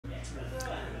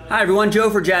Hi everyone, Joe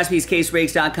for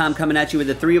JaspysCaseBreaks.com coming at you with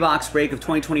a 3-box break of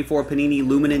 2024 Panini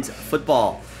Luminance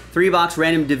Football. 3-box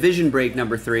random division break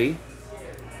number 3.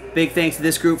 Big thanks to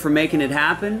this group for making it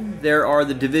happen. There are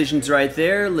the divisions right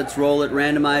there. Let's roll it,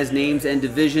 randomize names and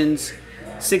divisions.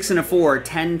 6 and a 4,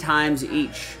 10 times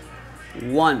each.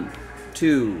 1,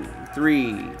 2,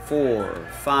 3, 4,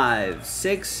 5,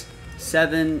 6,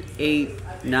 7,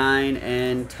 8, 9,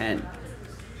 and 10.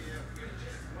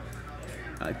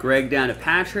 Greg down to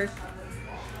Patrick.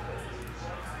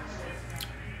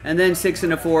 And then 6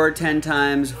 and a 4, 10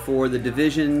 times for the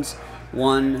divisions.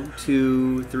 1,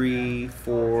 2, 3,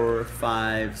 4,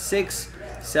 5, 6,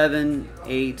 7,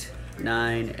 8,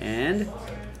 9, and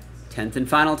 10th and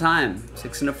final time.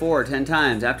 6 and a 4, 10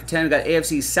 times. After 10, we got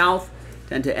AFC South,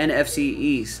 10 to NFC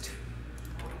East.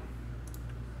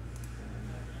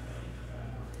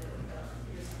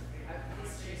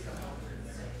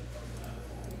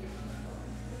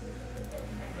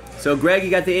 So Greg, you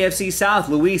got the AFC South,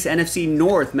 Luis, NFC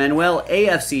North, Manuel,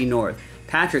 AFC North,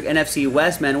 Patrick, NFC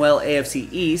West, Manuel,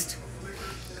 AFC East,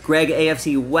 Greg,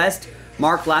 AFC West,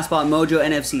 Mark, Last Spot Mojo,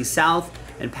 NFC South,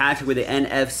 and Patrick with the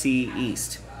NFC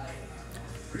East.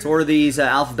 Let's order these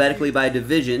alphabetically by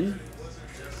division.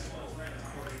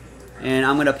 And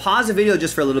I'm going to pause the video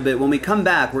just for a little bit. When we come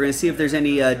back, we're going to see if there's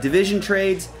any division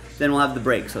trades, then we'll have the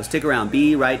break. So stick around.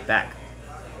 Be right back.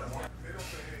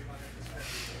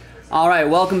 All right,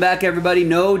 welcome back, everybody.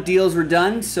 No deals were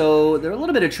done, so there were a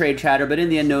little bit of trade chatter, but in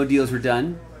the end, no deals were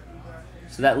done.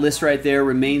 So that list right there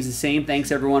remains the same.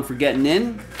 Thanks, everyone, for getting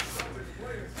in.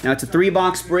 Now, it's a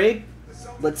 3-box break.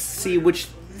 Let's see which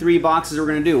 3 boxes we're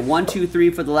going to do. 1, 2, 3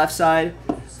 for the left side,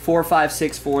 4, 5,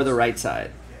 6 for the right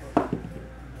side.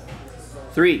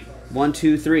 3, 1,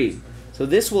 2, 3. So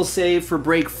this will save for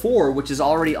break 4, which is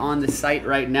already on the site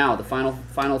right now. The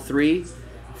final 3,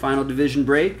 final division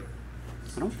break.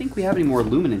 I don't think we have any more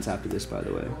Luminance after this, by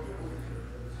the way.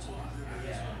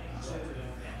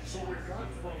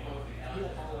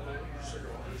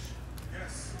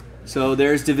 So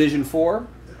there's Division 4.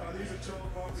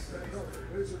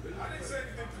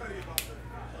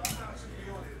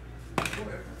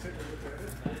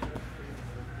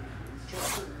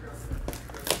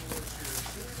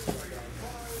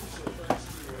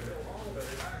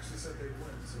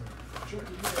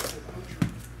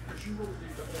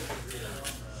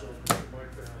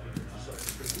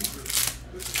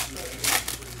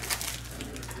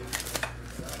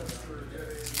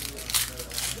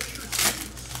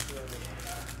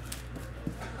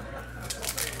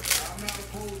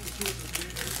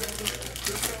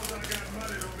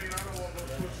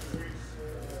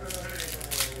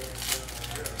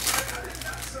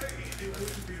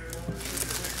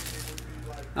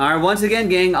 All right, once again,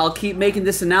 gang, I'll keep making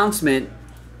this announcement.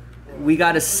 We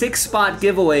got a 6-spot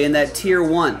giveaway in that Tier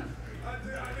 1.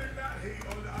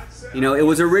 You know, it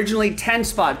was originally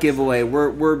 10-spot giveaway.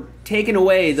 We're taking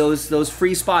away those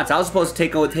free spots. I was supposed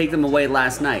to take them away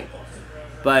last night.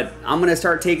 But I'm going to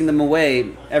start taking them away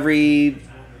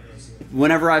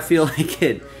whenever I feel like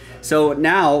it. So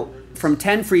now, from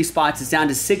 10 free spots, it's down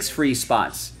to 6 free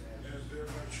spots.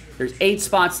 There's 8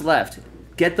 spots left.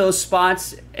 Get those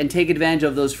spots and take advantage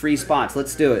of those free spots.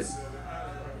 Let's do it.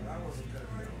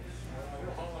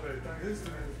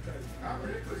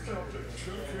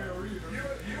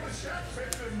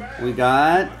 We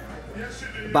got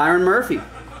Byron Murphy,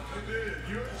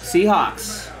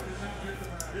 Seahawks.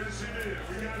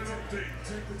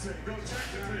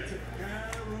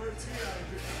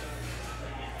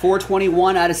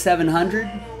 $421 out of 700.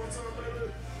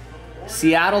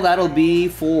 Seattle, that'll be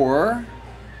for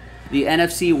the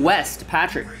NFC West,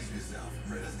 Patrick.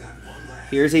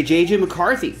 Here's a J.J.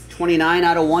 McCarthy, 29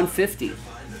 out of 150.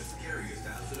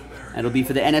 That'll be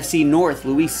for the NFC North,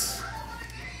 Luis.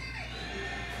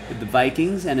 With the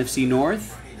Vikings, NFC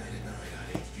North.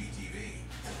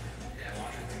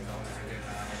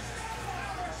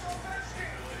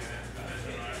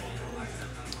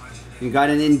 You got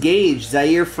an engaged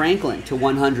Zaire Franklin to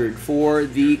 100 for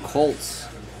the Colts.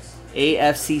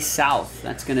 AFC South.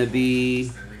 That's going to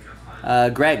be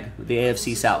Greg with the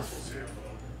AFC South.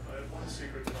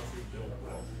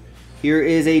 Here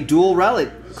is a dual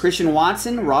relic. Christian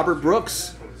Watson, Robert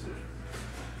Brooks.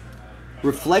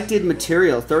 Reflected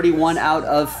material, 31 out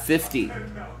of 50.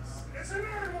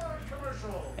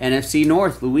 NFC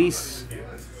North, Luis.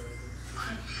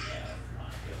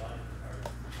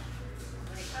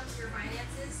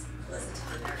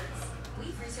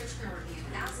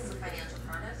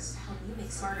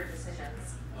 Smarter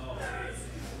decisions.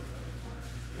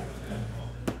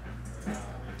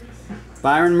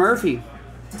 Byron Murphy.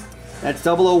 That's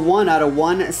 001 out of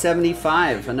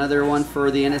 175. Another one for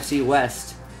the NFC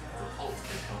West.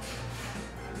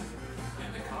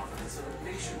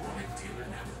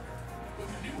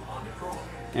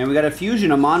 And we got a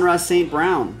fusion, Amon-Ra St.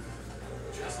 Brown.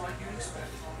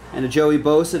 And a Joey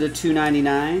Bosa to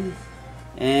 299.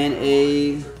 And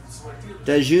a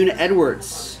Dajun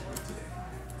Edwards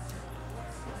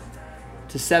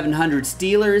to 700.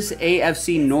 Steelers,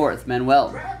 AFC North,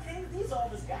 Manuel.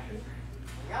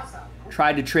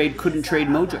 Tried to trade, couldn't trade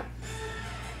Mojo.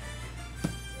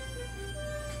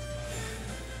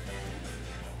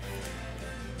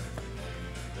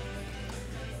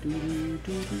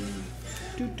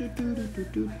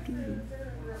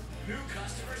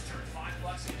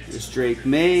 There's Drake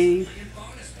May,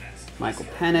 Michael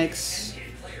Penix,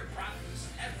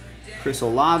 Chris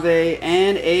Olave,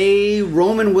 and a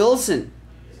Roman Wilson.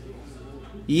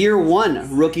 Year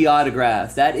 1 rookie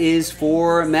autograph. That is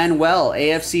for Manuel.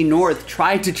 AFC North.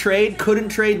 Tried to trade, couldn't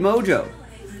trade Mojo.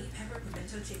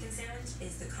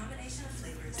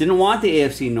 Didn't want the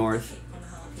AFC North.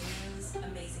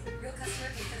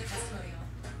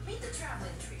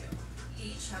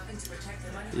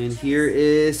 And here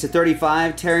is to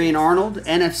 35, Terry and Arnold,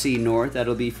 NFC North.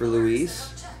 That'll be for Luis.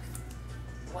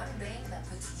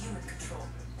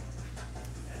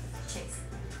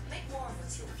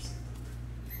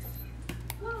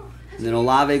 And then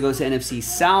Olave goes to NFC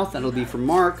South. That'll be for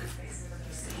Mark.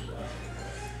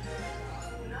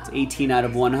 It's 18 out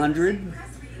of 100.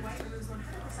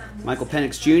 Michael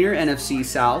Penix Jr., NFC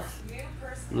South.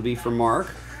 It'll be for Mark.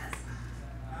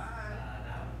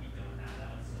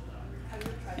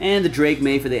 And the Drake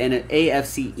May for the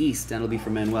AFC East. That'll be for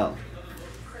Manuel.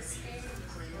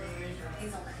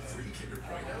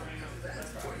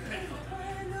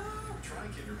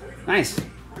 Nice.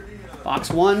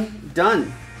 Box 1,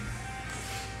 done.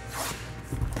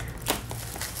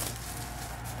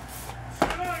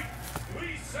 Tonight,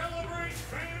 we celebrate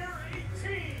Banner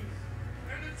 18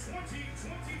 and the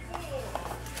 2024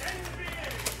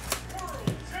 NBA World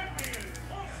Champion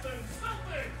Boston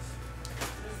Celtics.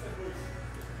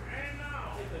 And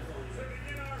now, to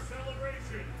begin our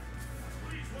celebration,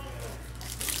 please welcome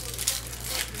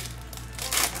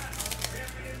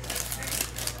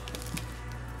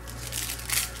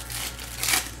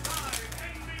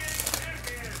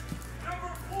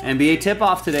NBA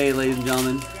tip-off today, ladies and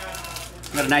gentlemen.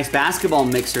 We got a nice basketball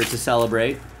mixer to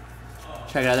celebrate.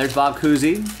 Check it out. There's Bob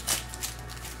Cousy.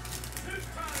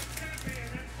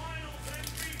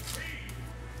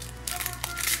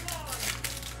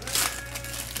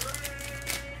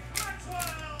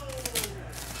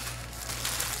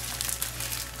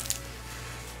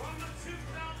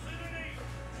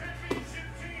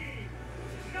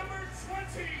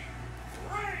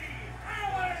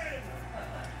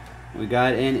 We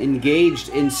got an engaged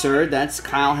insert. That's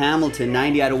Kyle Hamilton,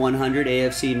 90 out of 100,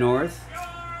 AFC North.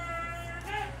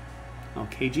 Oh,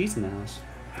 KG's in the house.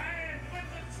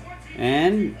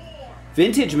 And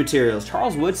vintage materials,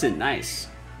 Charles Woodson, nice.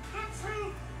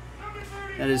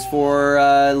 That is for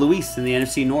Luis in the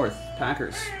NFC North,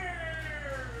 Packers.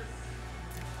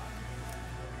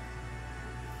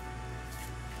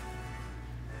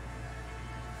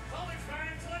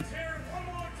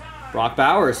 Brock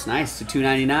Bowers, nice, to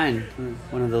 299.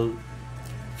 One of the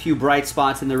few bright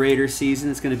spots in the Raiders season.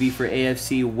 It's going to be for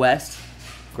AFC West.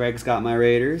 Greg's got my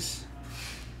Raiders.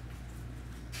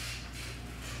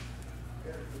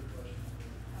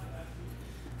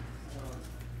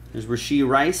 There's Rashee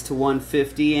Rice to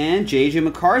 150 and JJ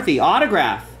McCarthy,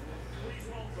 autograph.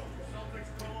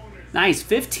 Nice,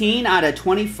 15 out of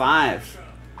 25.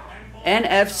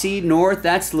 NFC North,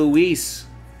 that's Luis.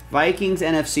 Vikings,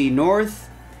 NFC North.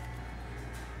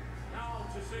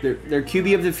 They're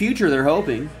QB of the future, they're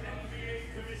hoping.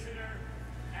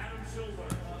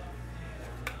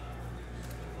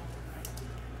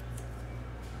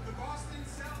 The Boston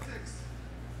Celtics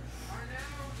are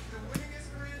now the winningest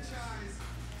franchise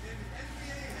in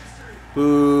NBA history.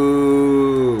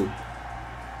 Boo.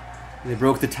 They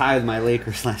broke the tie with my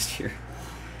Lakers last year.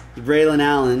 Braylon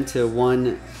Allen to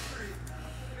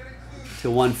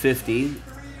 150.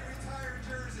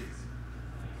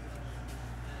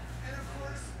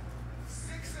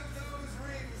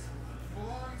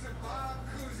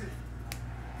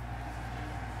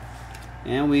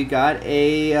 And we got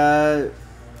a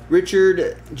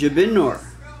Richard Jabinor.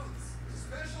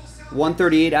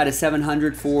 138 out of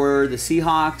 700 for the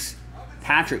Seahawks.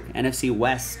 Patrick, NFC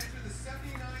West.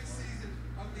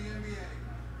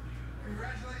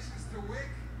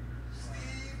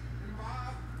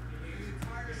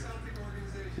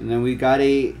 And then we got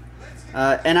a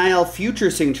NIL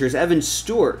Future Signatures, Evan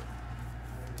Stewart.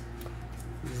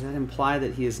 Does that imply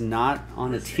that he is not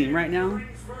on a team right now?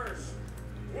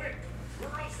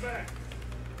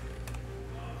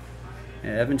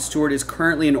 Yeah, Evan Stewart is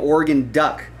currently an Oregon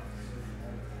Duck.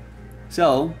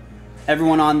 So,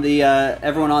 everyone on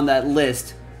that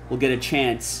list will get a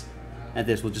chance at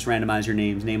this. We'll just randomize your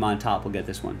names. Name on top will get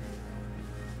this one.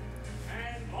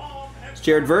 It's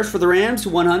Jared Verse for the Rams to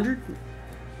 100.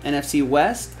 NFC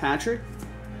West, Patrick.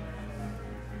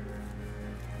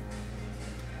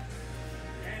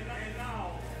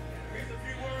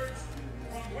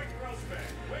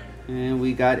 And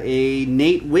we got a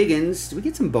Nate Wiggins. Did we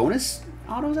get some bonus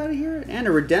autos out of here? And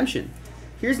a redemption.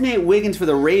 Here's Nate Wiggins for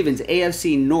the Ravens,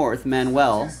 AFC North,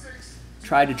 Manuel.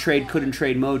 Tried to trade, couldn't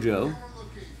trade Mojo.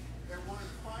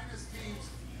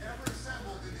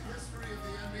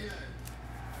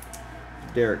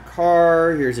 Derek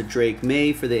Carr. Here's a Drake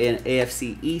May for the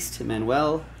AFC East,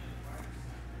 Manuel.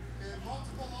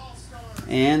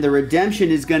 And the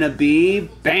redemption is going to be,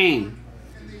 bang.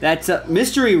 That's a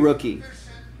mystery rookie.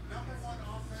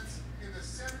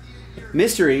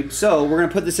 Mystery. So we're going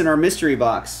to put this in our mystery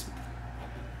box.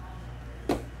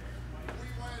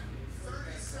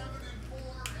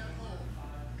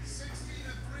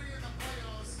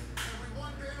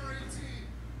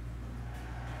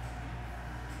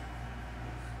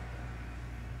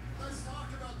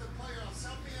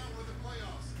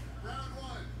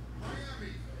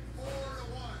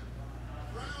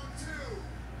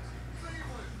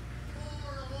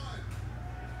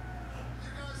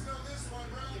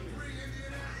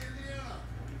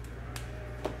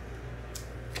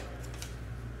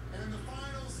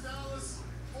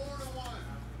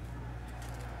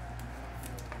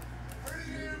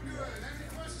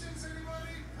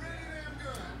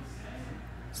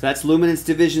 So that's Luminance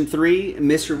Division 3.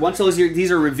 Once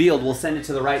these are revealed, we'll send it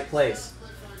to the right place.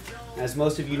 As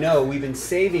most of you know, we've been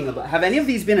saving about... Have any of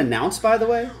these been announced, by the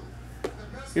way?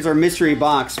 Here's our mystery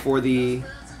box for the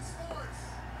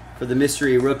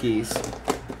mystery rookies.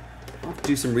 I'll have to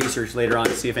do some research later on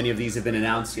to see if any of these have been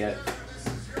announced yet.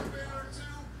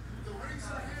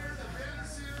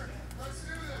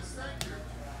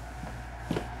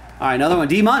 All right, another one.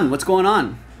 D-Mun, what's going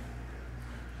on?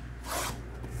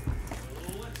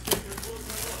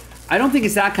 I don't think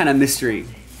it's that kind of mystery.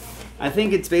 I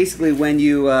think it's basically when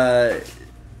you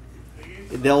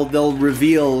they'll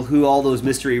reveal who all those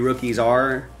mystery rookies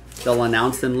are. They'll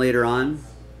announce them later on.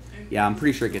 Yeah, I'm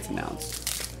pretty sure it gets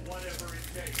announced.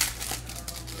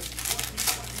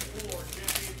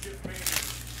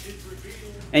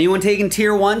 Anyone taking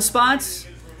tier 1 spots?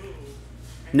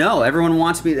 No,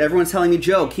 everyone's telling me,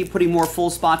 Joe, keep putting more full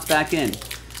spots back in.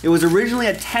 It was originally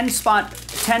a 10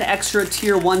 extra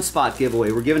tier 1 spot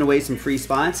giveaway. We're giving away some free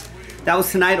spots. That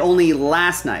was tonight only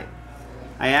last night.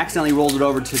 I accidentally rolled it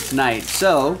over to tonight.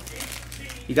 So,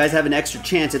 you guys have an extra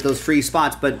chance at those free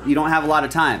spots, but you don't have a lot of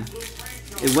time.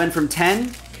 It went from 10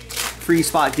 free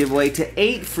spot giveaway to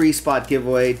 8 free spot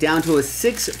giveaway, down to a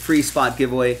 6 free spot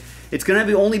giveaway. It's going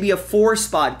to only be a 4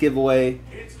 spot giveaway,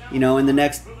 you know, in the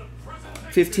next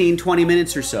 15, 20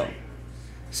 minutes or so.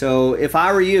 So if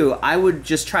I were you, I would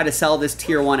just try to sell this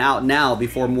tier 1 out now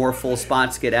before more full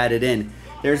spots get added in.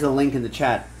 There's the link in the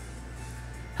chat.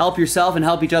 Help yourself and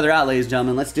help each other out, ladies and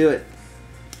gentlemen. Let's do it.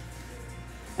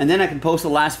 And then I can post the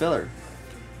last filler.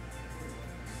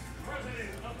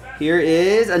 Here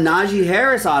is a Najee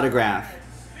Harris autograph.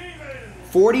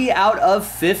 40 out of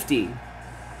 50.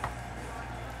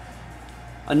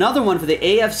 Another one for the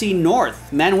AFC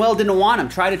North. Manuel didn't want him.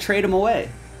 Tried to trade him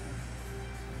away.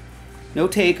 No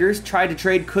takers. Tried to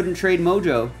trade, couldn't trade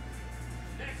Mojo.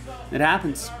 It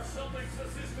happens.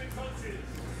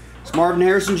 It's Marvin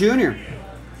Harrison Jr.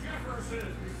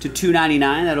 to $2.99.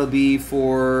 That'll be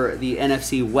for the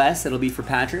NFC West. That'll be for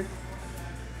Patrick.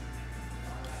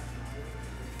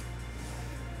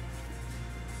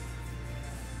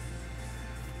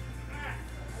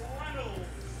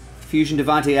 Fusion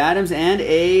Devontae Adams and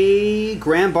a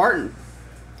Graham Barton.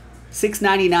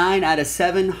 $6.99 out of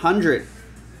 700.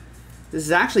 This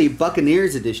is actually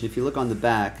Buccaneers edition if you look on the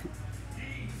back.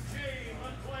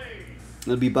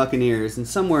 It'll be Buccaneers, and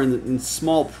somewhere in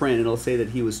small print it'll say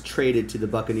that he was traded to the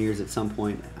Buccaneers at some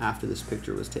point after this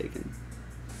picture was taken.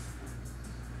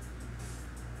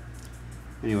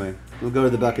 Anyway, we'll go to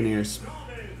the Buccaneers.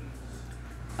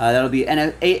 That'll be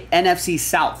NFC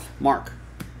South, Mark.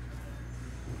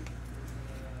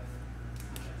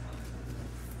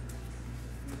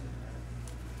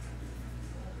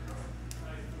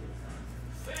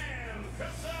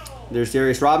 There's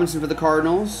Darius Robinson for the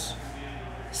Cardinals.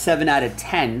 7 out of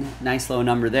 10. Nice low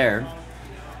number there.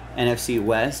 NFC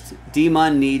West.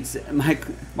 D-Mun needs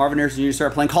Marvin Harrison Jr. to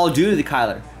start playing Call of Duty,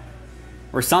 Kyler.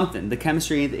 Or something. The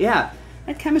chemistry. Yeah,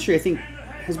 that chemistry, I think,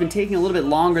 has been taking a little bit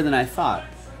longer than I thought.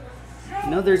 I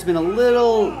know there's been a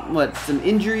little, some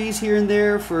injuries here and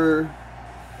there for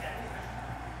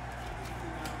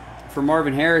for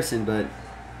Marvin Harrison, but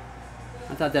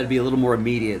I thought that'd be a little more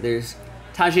immediate. There's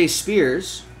Tajay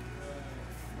Spears.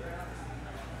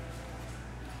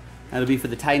 That'll be for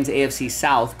the Titans AFC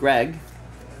South, Greg.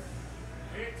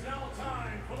 It's now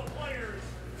time for the players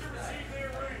to receive their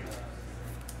rings.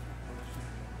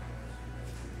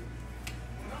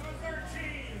 Number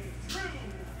 13, Drew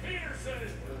Peterson.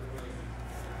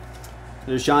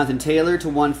 There's Jonathan Taylor to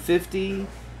 150.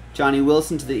 Johnny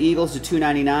Wilson to the Eagles to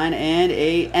 299. And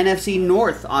a NFC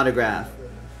North autograph.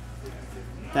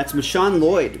 That's Marshawn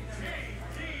Lloyd.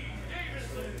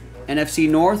 NFC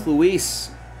North,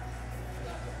 Luis.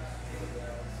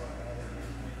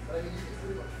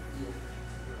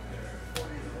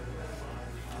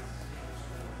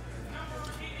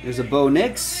 There's a Bo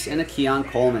Nix and a Keon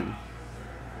Coleman.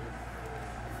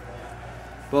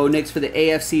 Bo Nix for the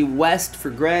AFC West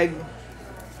for Greg.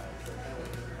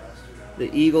 The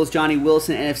Eagles, Johnny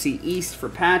Wilson, NFC East for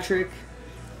Patrick.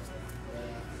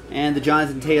 And the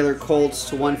Jonathan Taylor Colts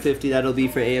to 150. That'll be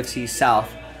for AFC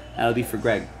South. That'll be for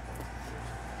Greg.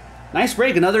 Nice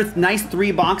break. Another nice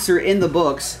 3-boxer in the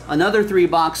books. Another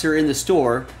 3-boxer in the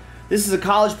store. This is a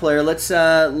college player.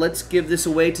 Let's give this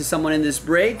away to someone in this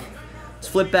break. Let's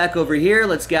flip back over here.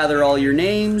 Let's gather all your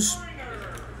names.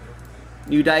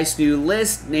 New dice, new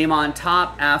list. Name on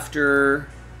top after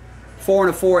 4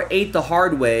 and a 4, 8 the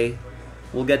hard way.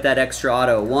 We'll get that extra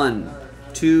auto. 1,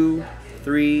 2,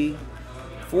 3,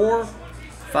 4,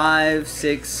 5,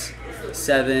 6,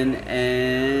 7,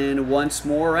 and once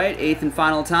more, right? 8th and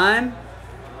final time.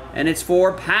 And it's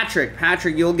for Patrick.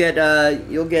 Patrick, you'll get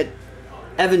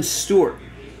Evan Stewart.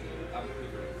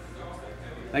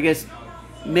 I guess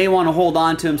may want to hold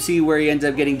on to him, see where he ends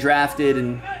up getting drafted,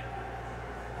 and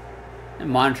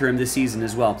monitor him this season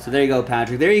as well. So there you go,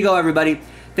 Patrick. There you go, everybody.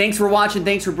 Thanks for watching.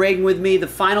 Thanks for breaking with me. The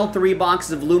final 3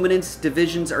 boxes of Luminance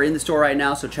Divisions are in the store right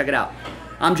now, so check it out.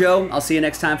 I'm Joe. I'll see you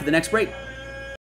next time for the next break.